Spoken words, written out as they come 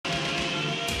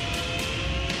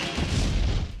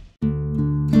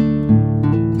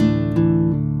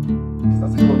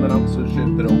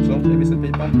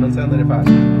men sen är det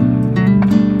färdigt.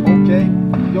 Okej,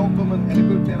 jag kommer, eller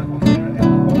skjutledarna kommer att göra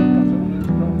en par personer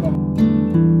från kameran.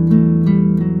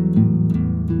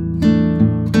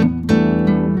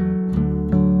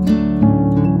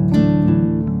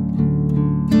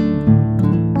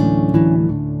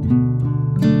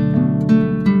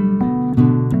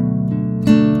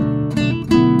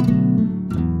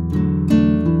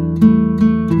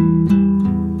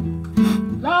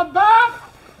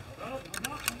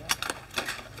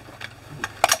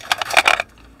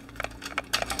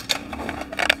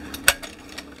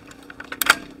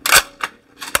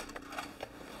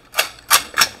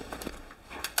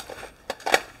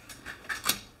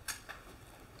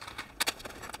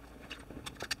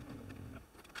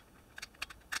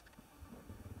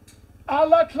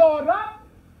 Alla klara?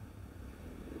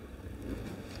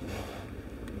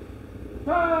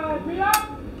 Färdiga?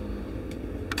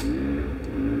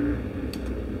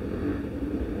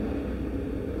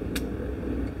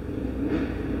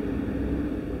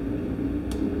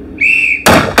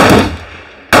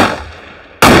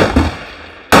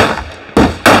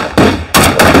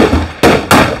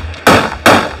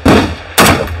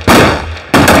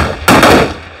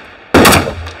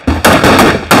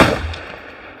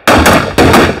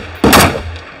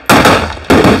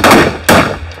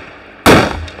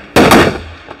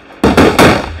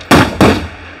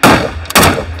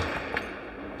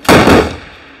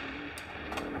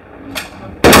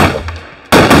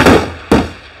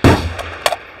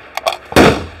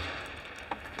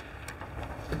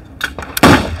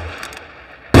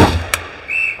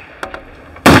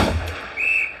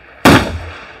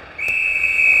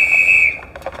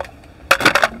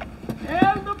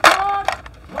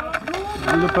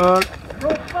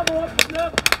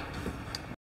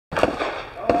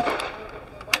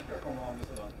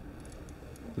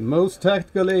 The most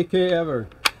tactical AK ever.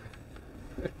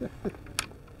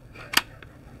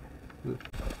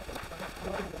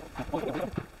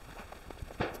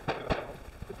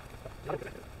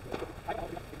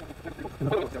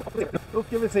 Då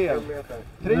ska vi se.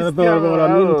 Det bör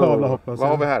vara min tavla, hoppas jag. Vad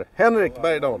har vi här? Henrik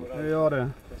Bergdahl. Ja, det.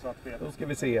 Då ska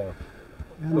vi se.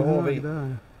 Då har vi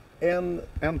en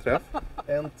träff.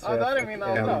 En träff. Ja, där är min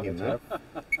andra. En träff.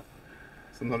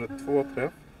 Sen har du 2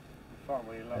 träff. Fan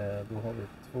vad illa. Då har vi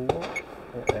 2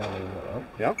 och en innan.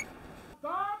 Ja.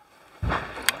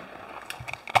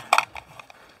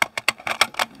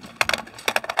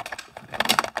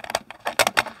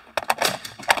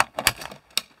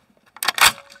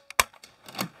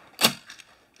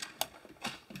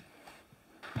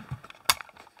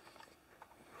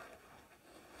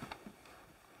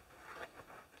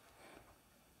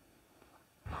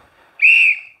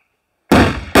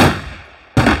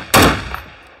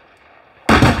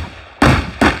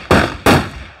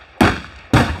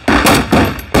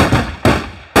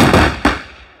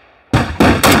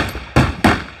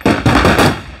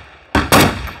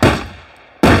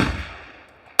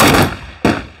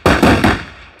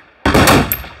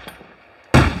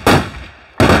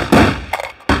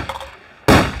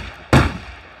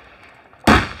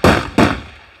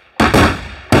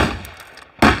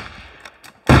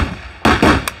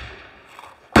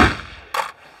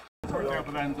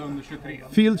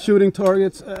 Field shooting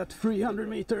targets at 300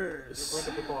 meters.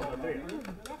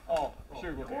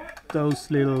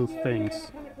 Those little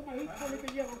things.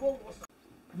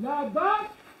 Ladda!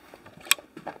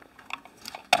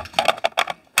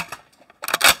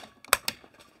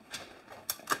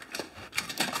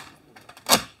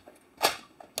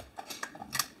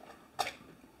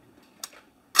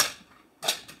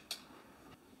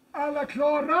 Alla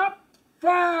klara?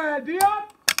 Färdiga?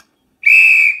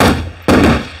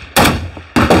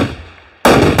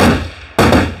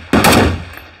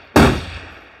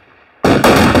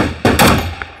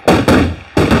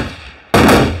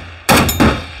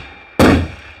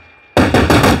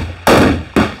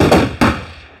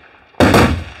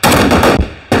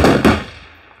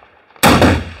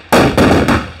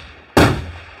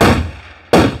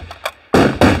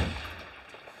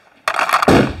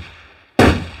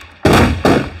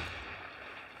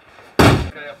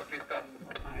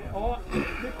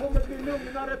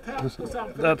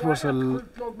 That was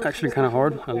actually kind of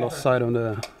hard. I lost sight of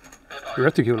the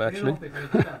reticule actually.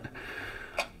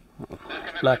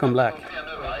 Black on black.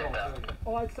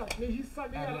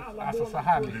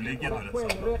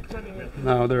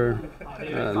 Now they're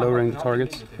lowering the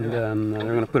targets and then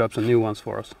they're going to put up some new ones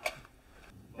for us.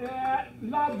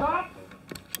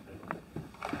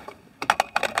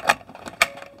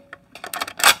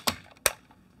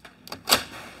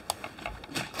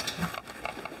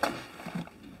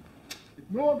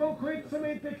 Någon skytt som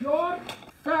inte är klar.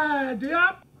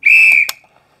 Färdiga.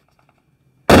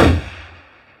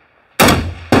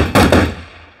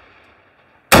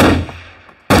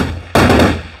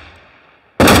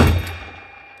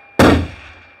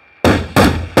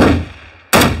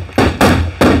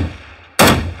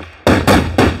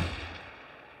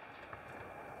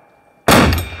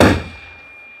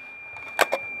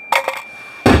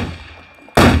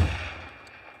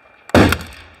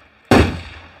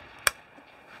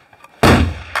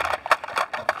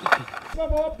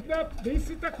 Skaffa vapnet,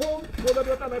 visitation. Kolla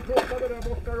du att alla är plåtade där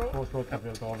borta då. Två skott kan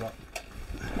vi ta av.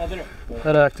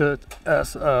 That acted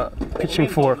as a pitching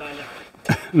fork.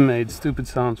 Made stupid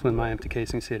sounds when my empty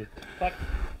casing hit it.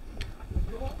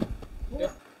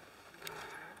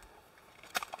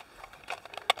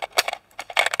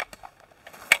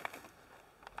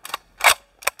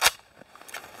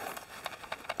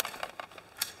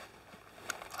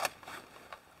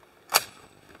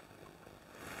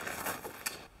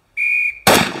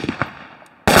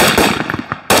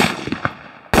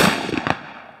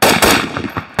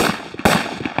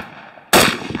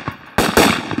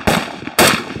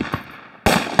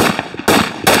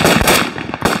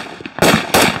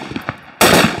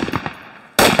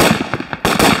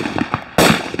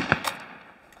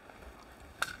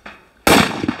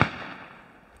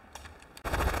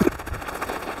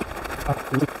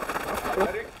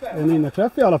 En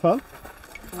innerträff i alla fall.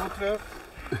 Två träff.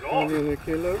 En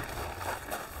innerkille.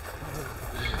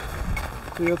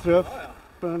 3 träff.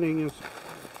 Men ingen...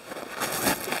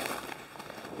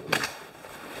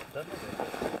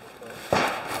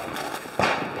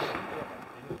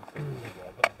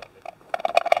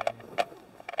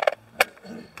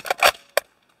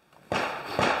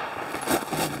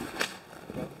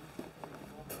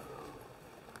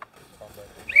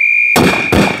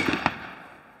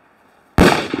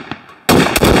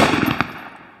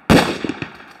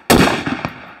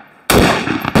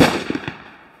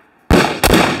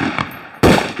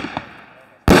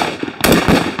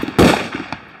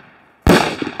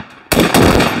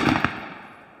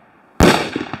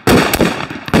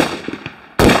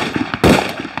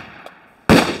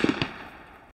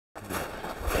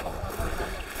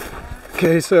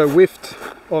 Okay, so I whiffed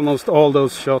almost all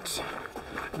those shots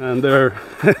and they're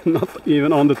not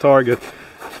even on the target.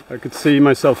 I could see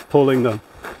myself pulling them.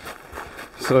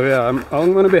 So yeah,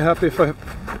 I'm gonna be happy if I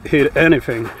hit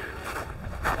anything.